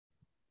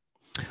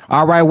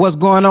All right, what's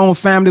going on,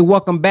 family?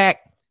 Welcome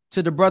back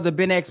to the Brother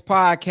Ben X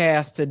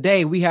podcast.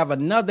 Today, we have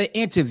another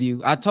interview.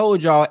 I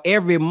told y'all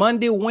every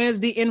Monday,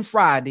 Wednesday, and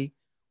Friday,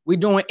 we're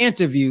doing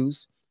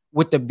interviews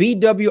with the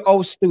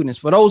BWO students.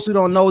 For those who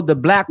don't know, the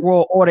Black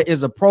World Order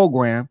is a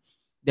program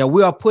that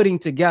we are putting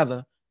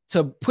together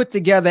to put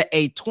together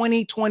a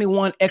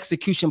 2021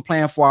 execution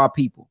plan for our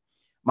people.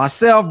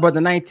 Myself, Brother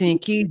 19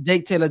 Keys,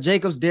 Jake Taylor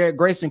Jacobs, Derek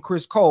Grace, and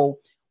Chris Cole,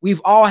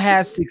 we've all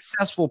had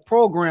successful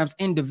programs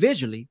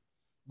individually.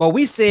 But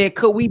we said,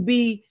 could we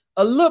be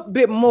a little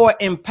bit more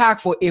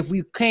impactful if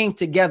we came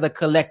together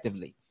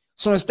collectively?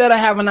 So instead of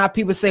having our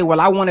people say,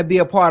 well, I want to be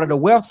a part of the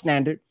wealth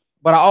standard,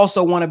 but I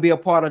also want to be a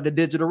part of the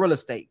digital real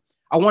estate.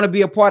 I want to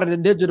be a part of the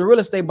digital real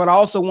estate, but I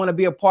also want to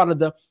be a part of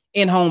the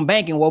in-home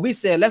banking. Well, we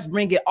said, let's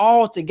bring it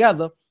all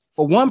together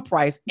for one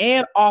price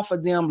and offer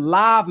them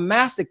live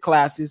master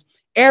classes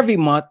every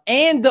month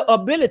and the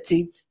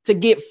ability to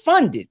get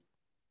funded.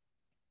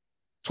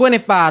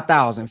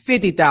 25,000,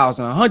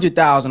 50,000,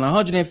 100,000,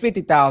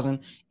 150,000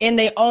 in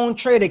their own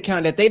trade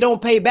account that they don't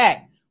pay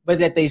back, but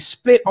that they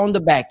split on the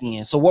back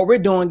end. So what we're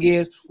doing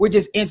is we're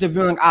just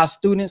interviewing our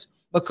students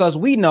because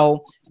we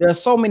know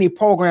there's so many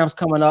programs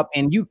coming up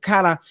and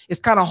it's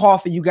kind of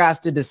hard for you guys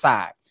to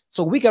decide.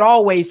 So we could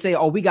always say,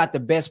 oh, we got the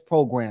best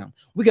program.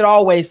 We could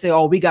always say,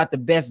 oh, we got the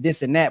best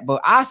this and that.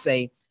 But I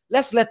say,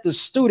 let's let the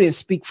students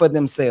speak for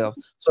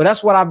themselves. So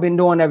that's what I've been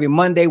doing every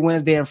Monday,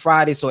 Wednesday, and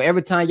Friday. So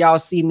every time y'all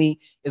see me,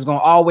 it's going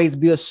to always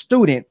be a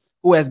student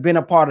who has been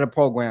a part of the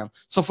program.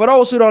 So for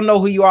those who don't know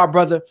who you are,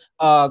 brother,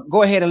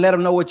 go ahead and let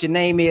them know what your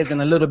name is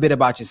and a little bit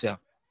about yourself.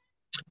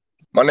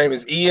 My name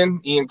is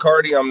Ian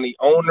Cardi. I'm the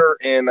owner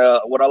and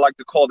what I like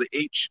to call the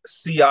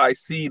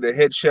HCIC, the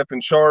head chef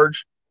in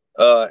charge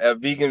at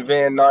Vegan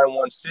Van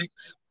 916.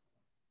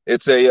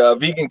 It's a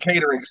vegan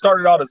catering. It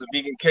started out as a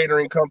vegan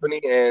catering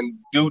company, and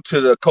due to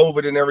the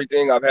COVID and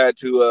everything, I've had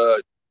to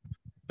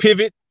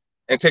pivot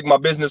and take my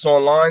business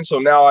online. So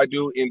now I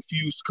do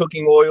infused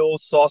cooking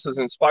oils, sauces,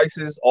 and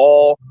spices.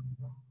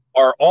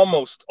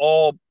 Almost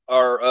all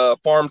are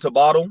farm to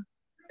bottle,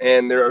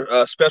 and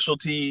they're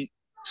specialty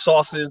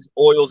sauces,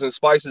 oils, and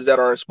spices that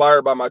are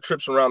inspired by my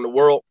trips around the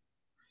world.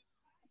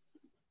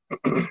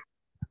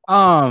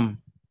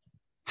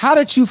 How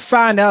did you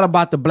find out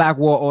about the Black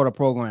World Order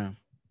program?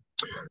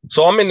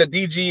 So I'm in the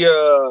DG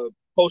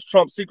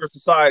post-Trump secret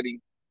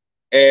society,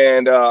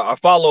 and I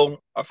follow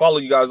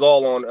you guys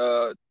all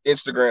on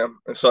Instagram,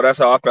 and so that's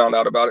how I found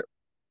out about it.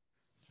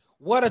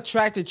 What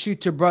attracted you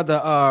to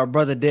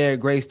brother Derek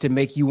Grace to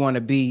make you want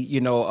to be,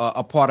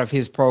 a part of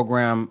his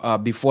program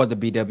before the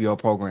BWO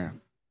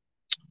program?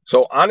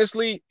 So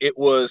honestly, it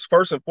was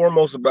first and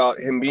foremost about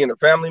him being a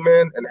family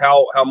man and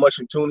how much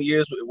in tune he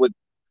is with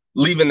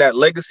leaving that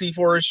legacy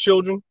for his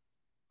children,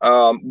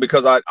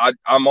 because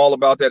I'm all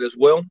about that as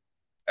well.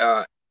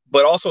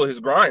 But also his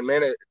grind,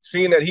 man.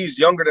 Seeing that he's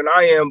younger than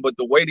I am, but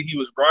the way that he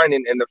was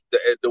grinding and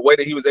the way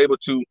that he was able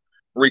to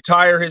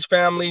retire his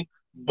family,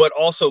 but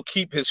also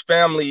keep his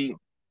family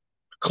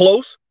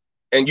close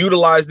and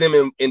utilize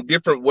them in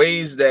different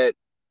ways that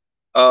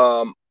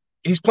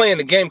he's playing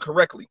the game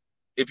correctly.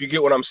 If you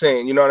get what I'm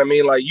saying, you know what I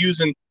mean? Like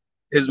using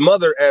his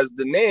mother as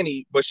the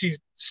nanny, but she's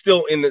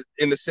still in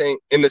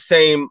the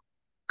same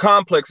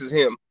complex as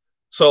him.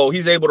 So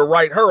he's able to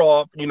write her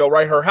off,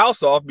 write her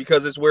house off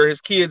because it's where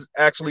his kids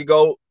actually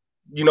go,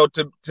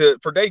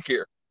 for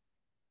daycare,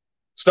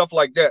 stuff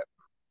like that.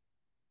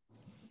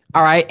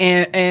 All right.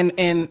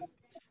 And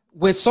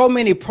with so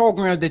many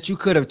programs that you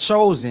could have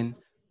chosen,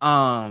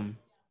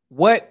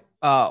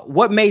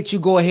 what made you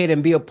go ahead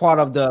and be a part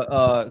of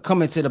the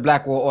coming to the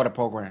Black World Order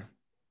program?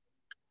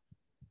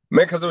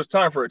 Man, because it was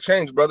time for a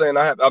change, brother. And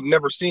I've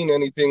never seen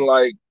anything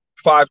like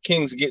five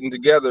kings getting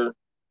together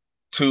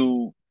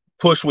to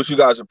push what you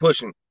guys are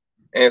pushing.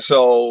 And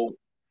so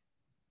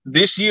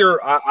this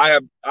year I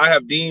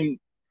have deemed,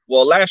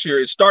 well,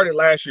 it started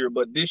last year,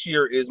 but this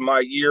year is my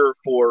year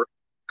for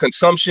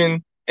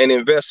consumption and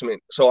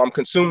investment. So I'm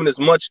consuming as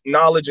much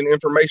knowledge and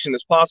information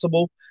as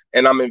possible,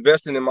 and I'm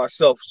investing in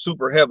myself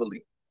super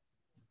heavily.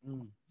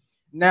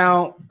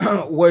 Now,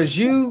 was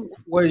you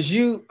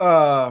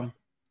a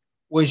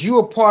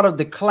part of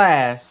the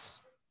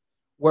class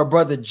where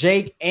Brother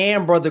Jake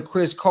and Brother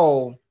Chris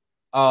Cole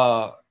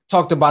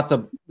talked about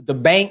the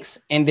banks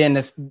and then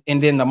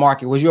the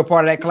market? Was you a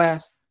part of that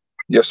class?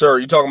 Yes, sir.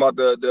 You talking about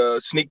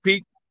the sneak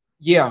peek?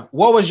 Yeah.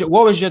 What was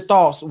your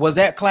thoughts? Was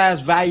that class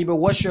valuable?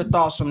 What's your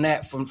thoughts from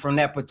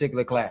that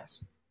particular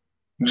class?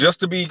 Just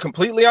to be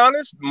completely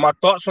honest, my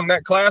thoughts from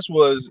that class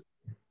was,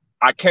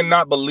 I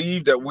cannot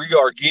believe that we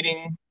are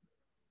getting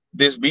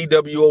this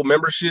BWO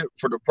membership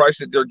for the price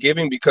that they're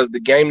giving, because the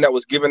game that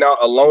was given out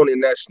alone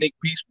in that sneak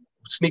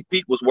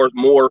peek was worth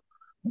more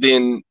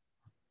than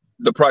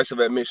the price of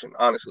admission,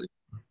 honestly.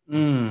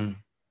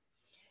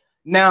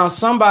 Now,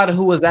 somebody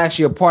who was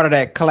actually a part of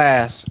that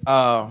class,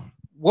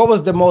 what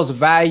was the most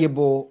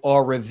valuable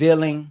or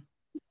revealing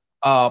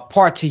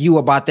part to you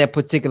about that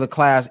particular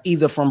class,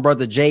 either from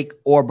Brother Jake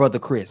or Brother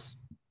Chris?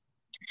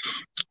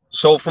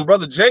 So from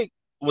Brother Jake,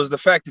 was the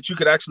fact that you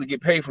could actually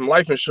get paid from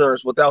life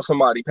insurance without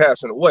somebody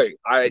passing away.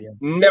 I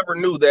never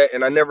knew that,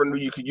 and I never knew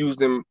you could use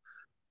them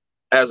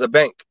as a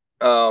bank.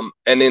 And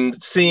then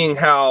seeing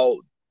how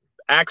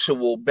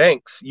actual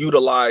banks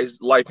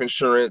utilize life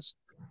insurance,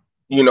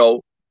 you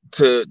know,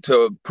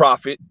 to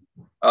profit,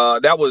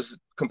 that was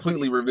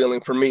completely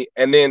revealing for me.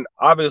 And then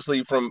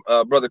obviously from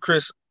Brother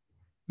Chris,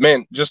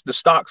 man, just the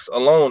stocks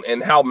alone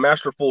and how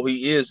masterful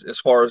he is as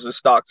far as the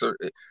stocks are,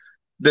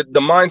 the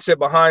mindset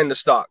behind the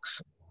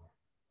stocks.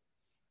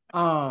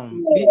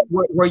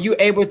 Were you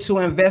able to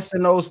invest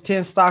in those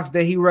 10 stocks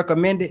that he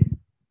recommended?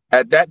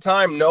 At that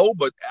time, no,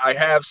 but I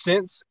have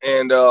since,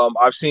 and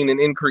I've seen an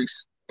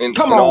increase in.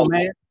 Come on,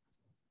 man.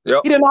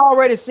 Yep. You didn't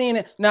already seen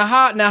it. Now,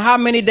 how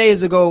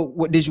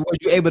was you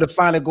able to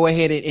finally go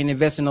ahead and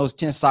invest in those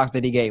 10 stocks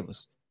that he gave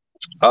us?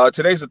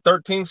 Today's the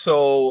 13th,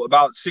 so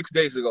about 6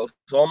 days ago.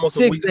 So almost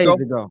 6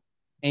 days ago.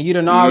 And you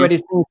done already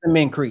seen some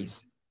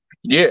increase.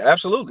 Yeah,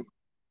 absolutely.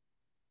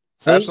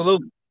 See?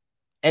 Absolutely.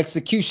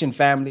 Execution,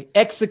 family.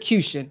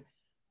 Execution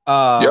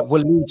will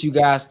lead you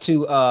guys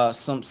to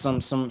some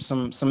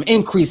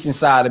increase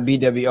inside of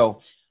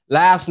BWO.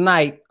 Last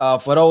night,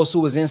 for those who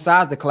was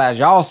inside the class,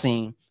 y'all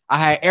seen, I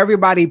had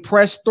everybody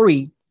press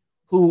 3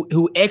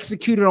 who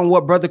executed on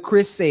what Brother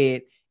Chris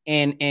said.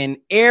 And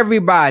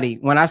everybody,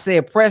 when I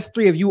said press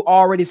 3, if you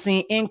already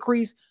seen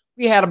increase,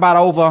 we had about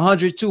over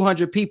 100,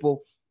 200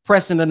 people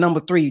pressing the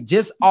number 3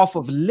 just off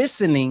of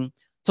listening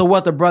to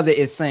what the brother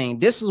is saying.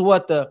 This is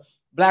what the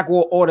Black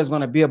World Order is going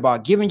to be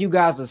about, giving you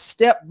guys a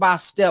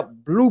step-by-step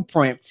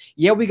blueprint.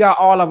 Yeah, we got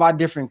all of our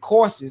different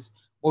courses,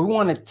 but we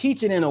want to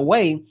teach it in a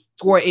way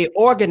to where it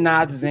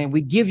organizes and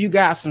we give you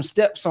guys some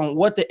steps on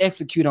what to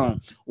execute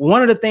on.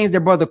 One of the things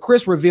that Brother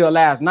Chris revealed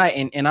last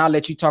night, and I'll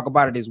let you talk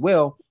about it as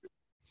well.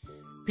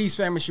 Peace,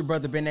 family. It's your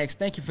brother Ben X.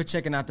 Thank you for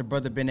checking out the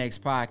Brother Ben X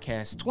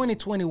podcast.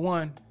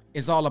 2021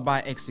 is all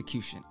about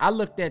execution. I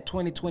looked at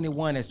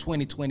 2021 as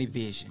 2020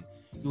 vision.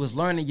 You was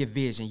learning your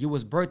vision. You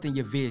was birthing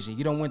your vision.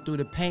 You don't went through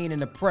the pain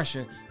and the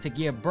pressure to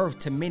give birth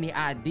to many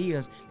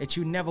ideas that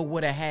you never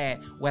would have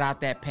had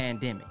without that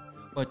pandemic.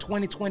 But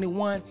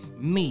 2021,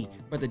 me,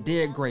 Brother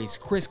Derek Grace,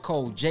 Chris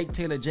Cole, Jake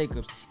Taylor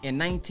Jacobs, and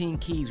 19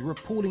 Keys, we're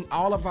pooling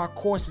all of our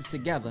courses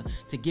together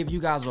to give you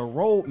guys a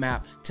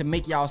roadmap to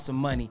make y'all some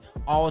money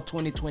all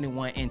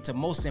 2021 and to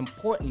most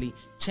importantly,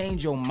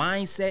 change your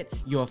mindset,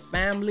 your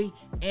family,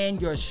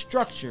 and your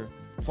structure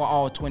for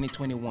all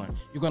 2021.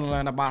 You're going to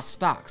learn about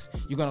stocks.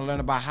 You're going to learn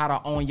about how to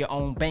own your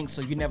own bank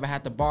so you never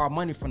have to borrow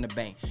money from the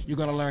bank. You're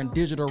going to learn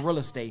digital real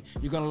estate.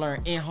 You're going to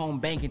learn in-home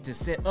banking to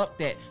set up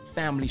that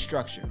family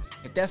structure.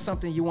 If that's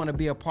something you want to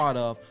be a part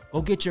of,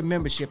 go get your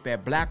membership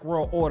at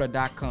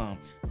blackworldorder.com,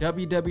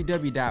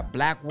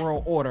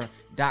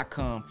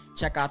 www.blackworldorder.com.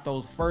 Check out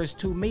those first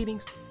 2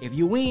 meetings. If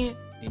you win,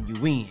 then you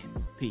win.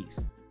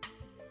 Peace.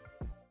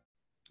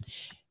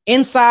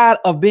 Inside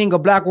of being a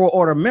Black World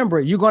Order member,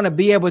 you're going to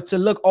be able to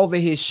look over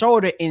his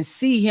shoulder and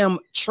see him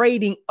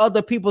trading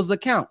other people's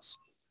accounts.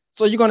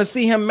 So you're going to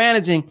see him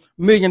managing $1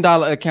 million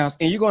accounts,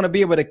 and you're going to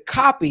be able to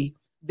copy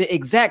the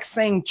exact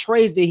same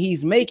trades that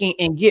he's making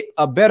and get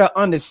a better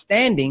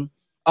understanding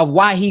of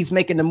why he's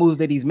making the moves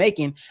that he's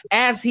making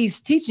as he's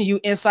teaching you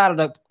inside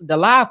of the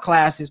live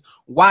classes,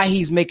 why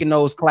he's making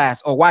those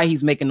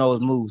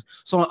moves.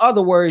 So in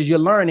other words, you're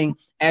learning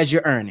as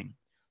you're earning.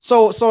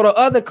 So the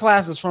other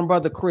classes from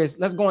Brother Chris,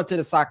 let's go into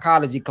the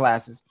psychology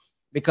classes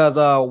because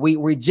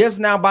we're just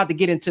now about to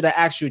get into the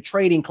actual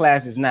trading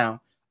classes now.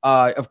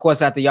 Of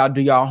course, after y'all do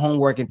y'all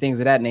homework and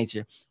things of that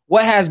nature.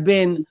 What has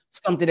been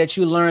something that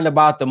you learned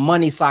about the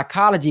money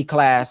psychology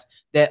class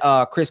that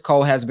Chris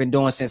Cole has been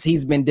doing since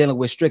he's been dealing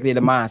with strictly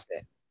the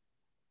mindset?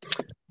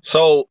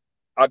 So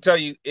I'll tell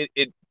you,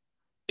 it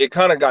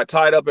kind of got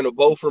tied up in a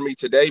bow for me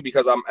today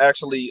because I'm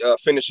actually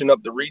finishing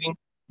up the reading.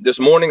 This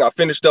morning, I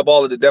finished up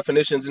all of the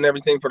definitions and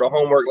everything for the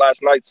homework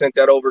last night, sent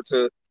that over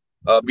to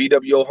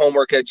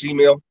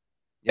bwohomework@gmail.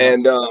 Yeah.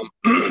 And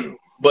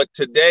but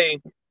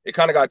today, it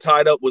kind of got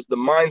tied up was the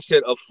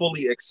mindset of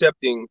fully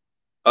accepting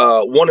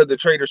one of the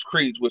trader's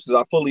creeds, which is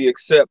I fully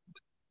accept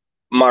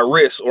my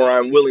risk or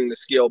I'm willing to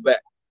scale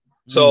back.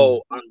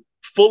 So I'm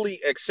fully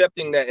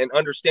accepting that and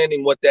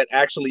understanding what that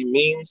actually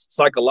means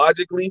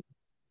psychologically.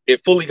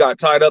 It fully got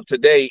tied up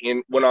today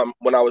while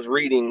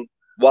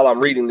I'm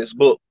reading this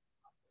book.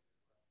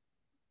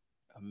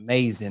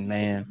 Amazing,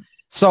 man.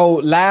 So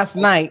last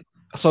night,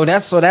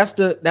 that's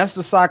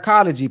the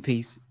psychology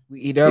piece.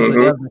 There's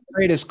a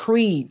trader's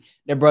creed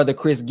that Brother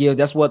Chris gives.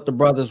 That's what the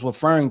brother's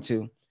referring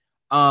to.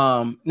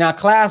 Now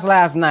class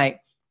last night,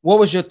 what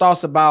was your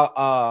thoughts about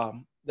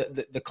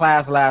the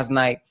class last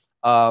night?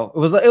 It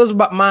was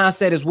about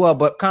mindset as well,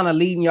 but kind of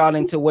leading y'all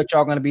into what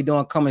y'all going to be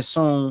doing coming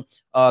soon.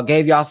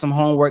 Gave y'all some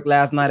homework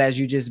last night, as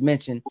you just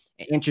mentioned,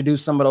 and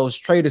introduced some of those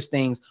traders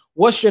things.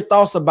 What's your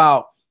thoughts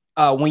about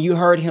when you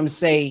heard him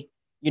say,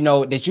 you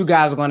know, that you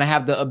guys are going to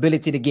have the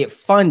ability to get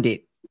funded?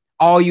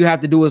 All you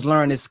have to do is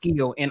learn the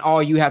skill, and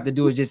all you have to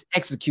do is just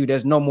execute.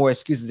 There's no more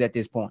excuses at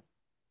this point.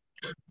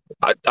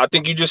 I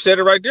think you just said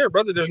it right there,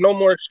 brother. There's no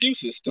more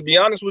excuses. To be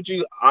honest with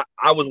you,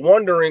 I was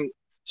wondering.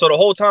 So the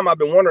whole time I've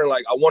been wondering,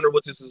 like, I wonder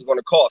what this is going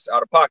to cost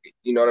out of pocket.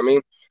 You know what I mean?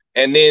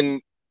 And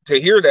then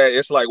to hear that,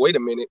 it's like, wait a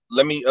minute,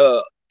 let me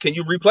can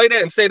you replay that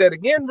and say that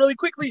again really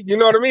quickly? You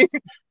know what I mean?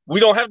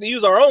 We don't have to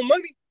use our own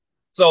money.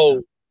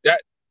 So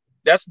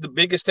that's the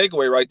biggest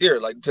takeaway right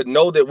there. Like, to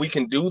know that we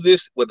can do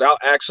this without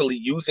actually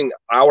using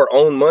our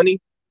own money.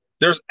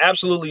 There's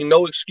absolutely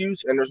no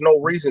excuse, and there's no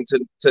reason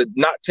to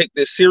not take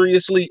this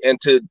seriously and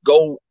to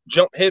go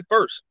jump head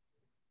first.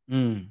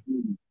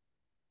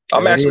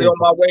 I'm actually on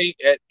my way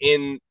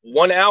in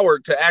 1 hour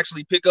to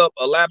actually pick up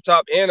a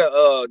laptop and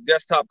a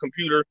desktop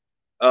computer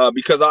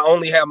because I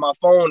only have my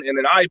phone and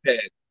an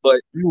iPad.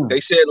 But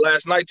they said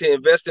last night to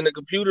invest in the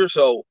computer,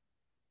 so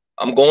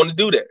I'm going to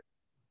do that.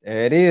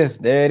 There it is.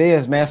 There it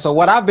is, man. So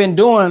what I've been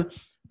doing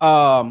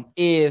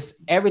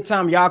is every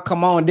time y'all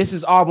come on, this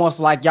is almost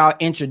like y'all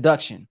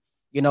introduction.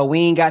 You know, we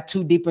ain't got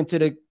too deep into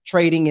the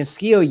trading and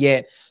skill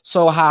yet.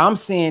 So how I'm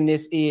saying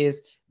this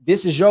is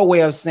your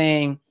way of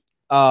saying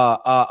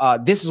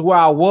this is where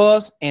I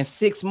was, and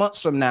 6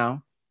 months from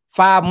now,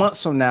 5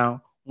 months from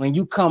now, when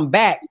you come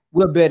back,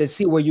 we'll be able to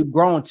see where you've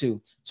grown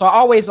to. So I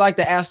always like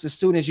to ask the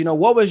students, you know,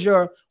 what was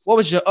your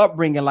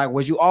upbringing like?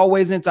 Was you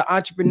always into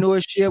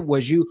entrepreneurship?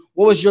 What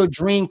was your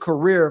dream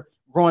career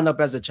growing up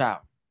as a child?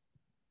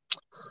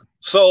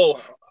 So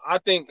I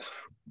think,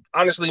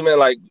 honestly, man,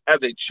 like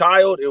as a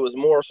child, it was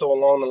more so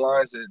along the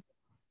lines that,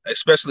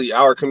 especially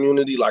our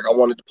community, like I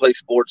wanted to play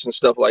sports and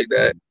stuff like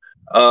that.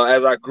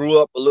 As I grew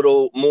up a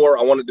little more,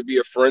 I wanted to be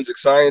a forensic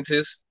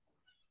scientist.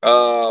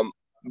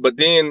 But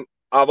then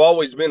I've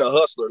always been a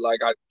hustler.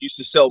 Like, I used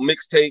to sell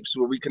mixtapes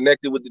where we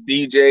connected with the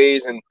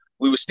DJs, and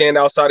we would stand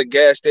outside of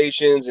gas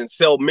stations and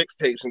sell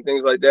mixtapes and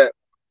things like that.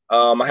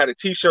 I had a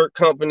t-shirt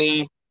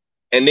company,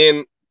 and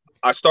then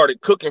I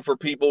started cooking for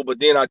people. But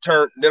then I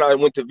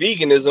went to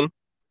veganism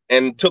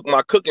and took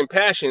my cooking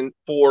passion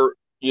for,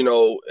 you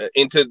know,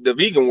 into the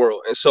vegan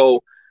world. And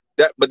so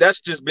I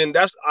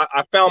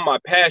found my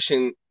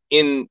passion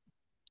in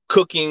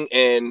cooking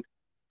and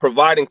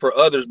providing for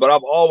others, but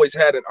I've always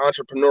had an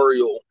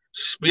entrepreneurial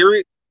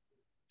spirit.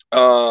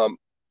 That's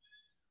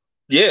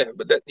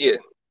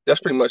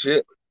pretty much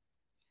it.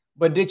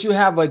 But did you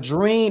have a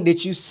dream?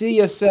 Did you see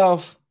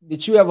yourself?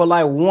 Did you ever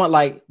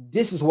want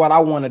this is what I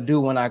want to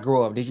do when I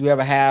grow up? Did you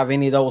ever have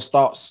any of those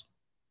thoughts?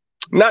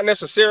 Not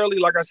necessarily.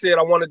 Like I said,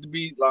 I wanted to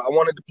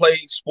play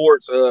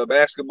sports,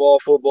 basketball,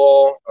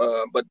 football,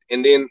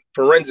 and then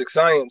forensic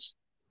science.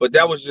 But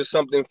that was just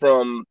something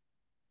from,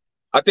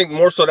 I think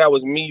more so that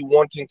was me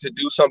wanting to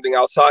do something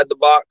outside the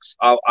box.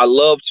 I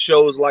loved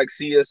shows like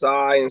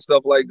CSI and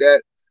stuff like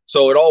that.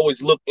 So it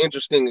always looked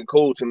interesting and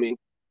cool to me.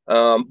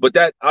 But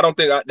I don't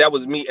think that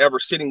was me ever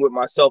sitting with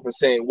myself and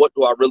saying, what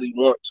do I really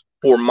want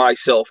for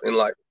myself in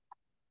life?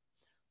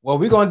 Well,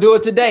 we're going to do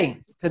it today.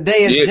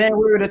 Today is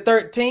January the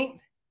 13th,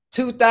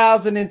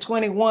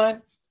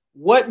 2021.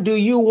 What do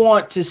you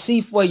want to see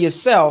for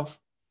yourself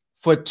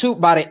by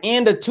the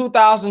end of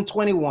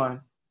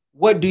 2021?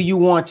 What do you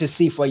want to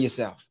see for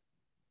yourself?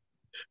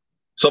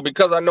 So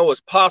because I know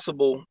it's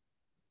possible,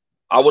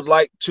 I would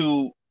like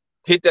to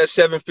hit that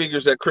 7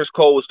 figures that Chris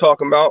Cole was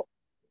talking about,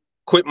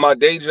 quit my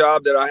day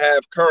job that I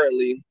have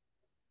currently,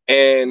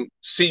 and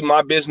see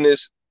my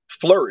business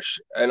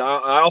flourish. And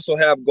I also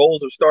have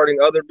goals of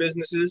starting other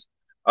businesses.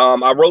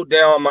 I wrote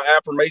down my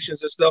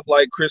affirmations and stuff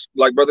like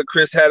Brother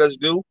Chris had us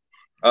do.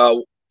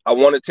 I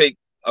want to take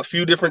a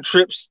few different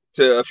trips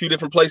to a few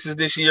different places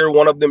this year,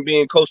 one of them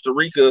being Costa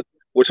Rica,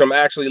 which I'm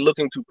actually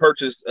looking to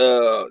purchase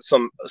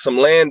some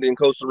land in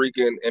Costa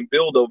Rica and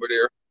build over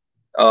there.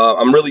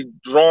 I'm really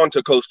drawn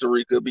to Costa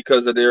Rica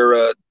because of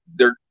they're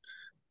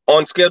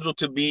on schedule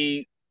to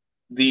be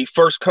the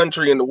first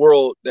country in the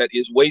world that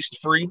is waste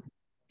free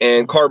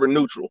and carbon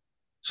neutral.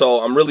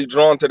 So I'm really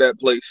drawn to that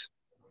place.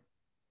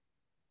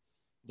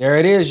 There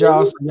it is,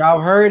 y'all. So y'all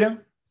heard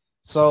him.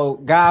 So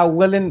God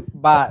willing,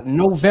 by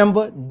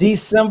November,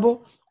 December,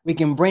 we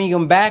can bring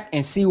him back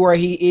and see where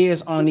he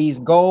is on these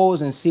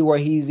goals and see where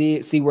he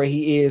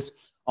is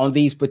on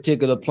these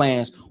particular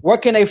plans. Where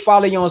can they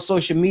follow you on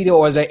social media,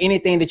 or is there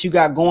anything that you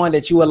got going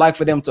that you would like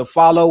for them to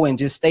follow and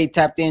just stay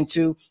tapped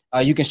into?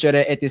 You can share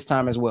that at this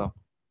time as well.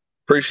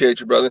 Appreciate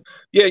you, brother.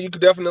 Yeah, you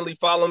can definitely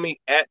follow me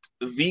at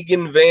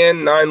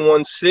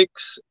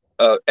VeganVan916,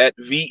 at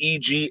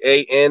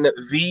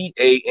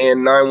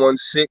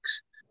VeganVan916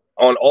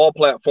 on all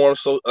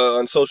platforms,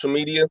 on social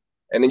media.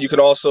 And then you can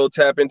also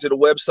tap into the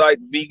website,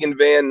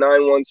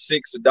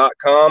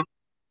 veganvan916.com.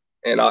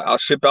 And I'll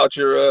ship out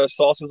your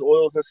sauces,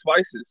 oils, and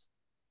spices.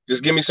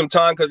 Just give me some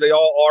time because they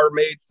all are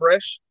made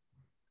fresh.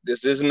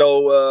 This is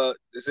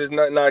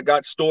nothing I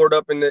got stored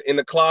up in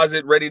the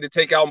closet ready to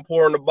take out and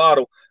pour in the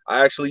bottle.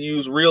 I actually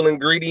use real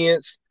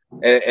ingredients,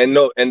 and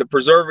the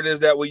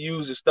preservatives that we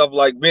use is stuff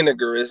like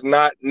vinegar. It's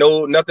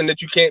nothing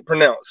that you can't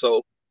pronounce.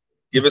 So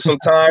give it some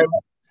time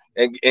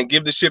and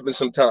give the shipping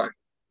some time.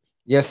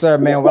 Yes, sir,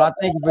 man. Well, I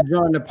thank you for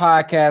joining the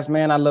podcast,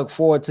 man. I look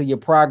forward to your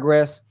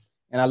progress.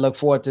 And I look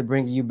forward to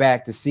bringing you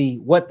back to see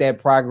what that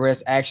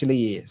progress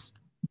actually is.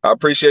 I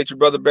appreciate you,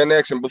 Brother Ben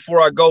X. And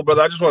before I go,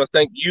 brother, I just want to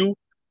thank you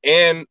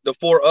and the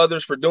 4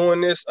 others for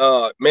doing this.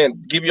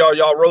 Man, give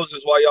y'all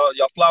roses while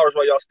y'all flowers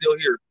while y'all still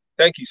here.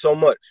 Thank you so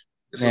much.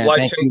 This is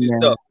life-changing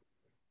stuff.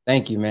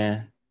 Thank you,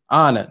 man.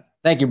 Honored.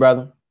 Thank you,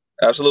 brother.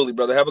 Absolutely,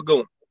 brother. Have a good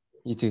one.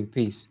 You too.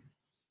 Peace.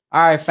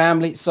 All right,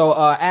 family. So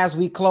as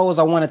we close,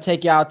 I want to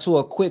take y'all to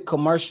a quick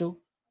commercial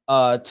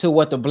to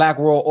what the Black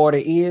World Order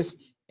is.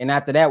 And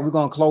after that, we're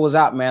going to close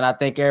out, man. I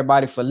thank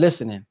everybody for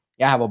listening.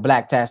 Y'all have a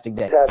black-tastic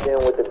day. Tap in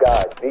with the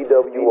guys.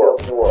 BWO.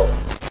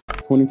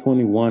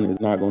 2021 is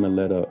not going to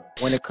let up.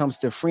 When it comes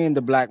to freeing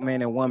the black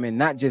man and woman,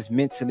 not just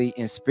mentally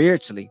and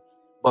spiritually,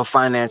 but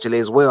financially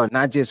as well.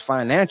 Not just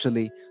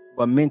financially,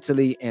 but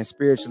mentally and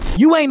spiritually.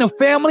 You ain't a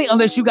family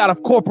unless you got a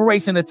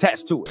corporation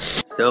attached to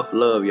it.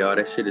 Self-love, y'all.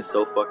 That shit is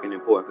so fucking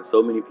important because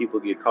so many people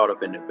get caught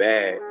up in the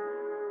bad.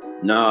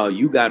 No,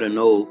 you got to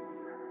know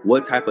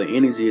what type of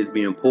energy is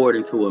being poured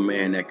into a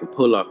man that can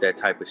pull off that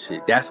type of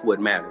shit. That's what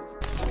matters.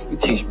 We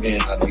teach men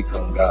how to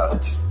become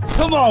gods.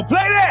 Come on, play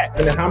that!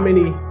 And how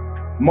many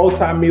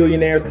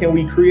multi-millionaires can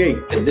we create?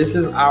 And this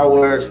is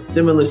our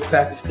stimulus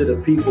package to the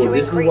people.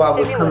 This is why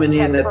we're coming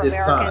in at this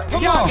time.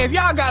 If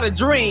y'all got a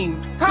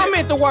dream,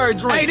 comment the word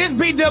dream. Hey, this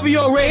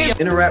BWO Radio.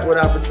 Interact with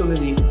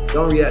opportunity.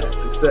 Don't react to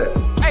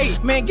success. Hey,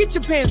 man, get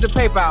your pens and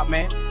paper out,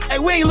 man. Hey,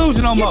 we ain't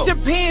losing no more. Get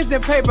your pens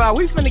and paper out.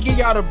 We finna give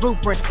y'all the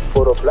blueprint.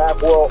 Go to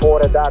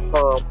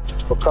blackworldorder.com.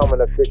 Become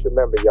an official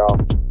member, y'all.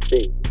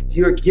 Peace.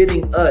 You're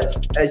getting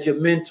us as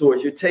your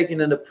mentors. You're taking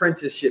an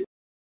apprenticeship.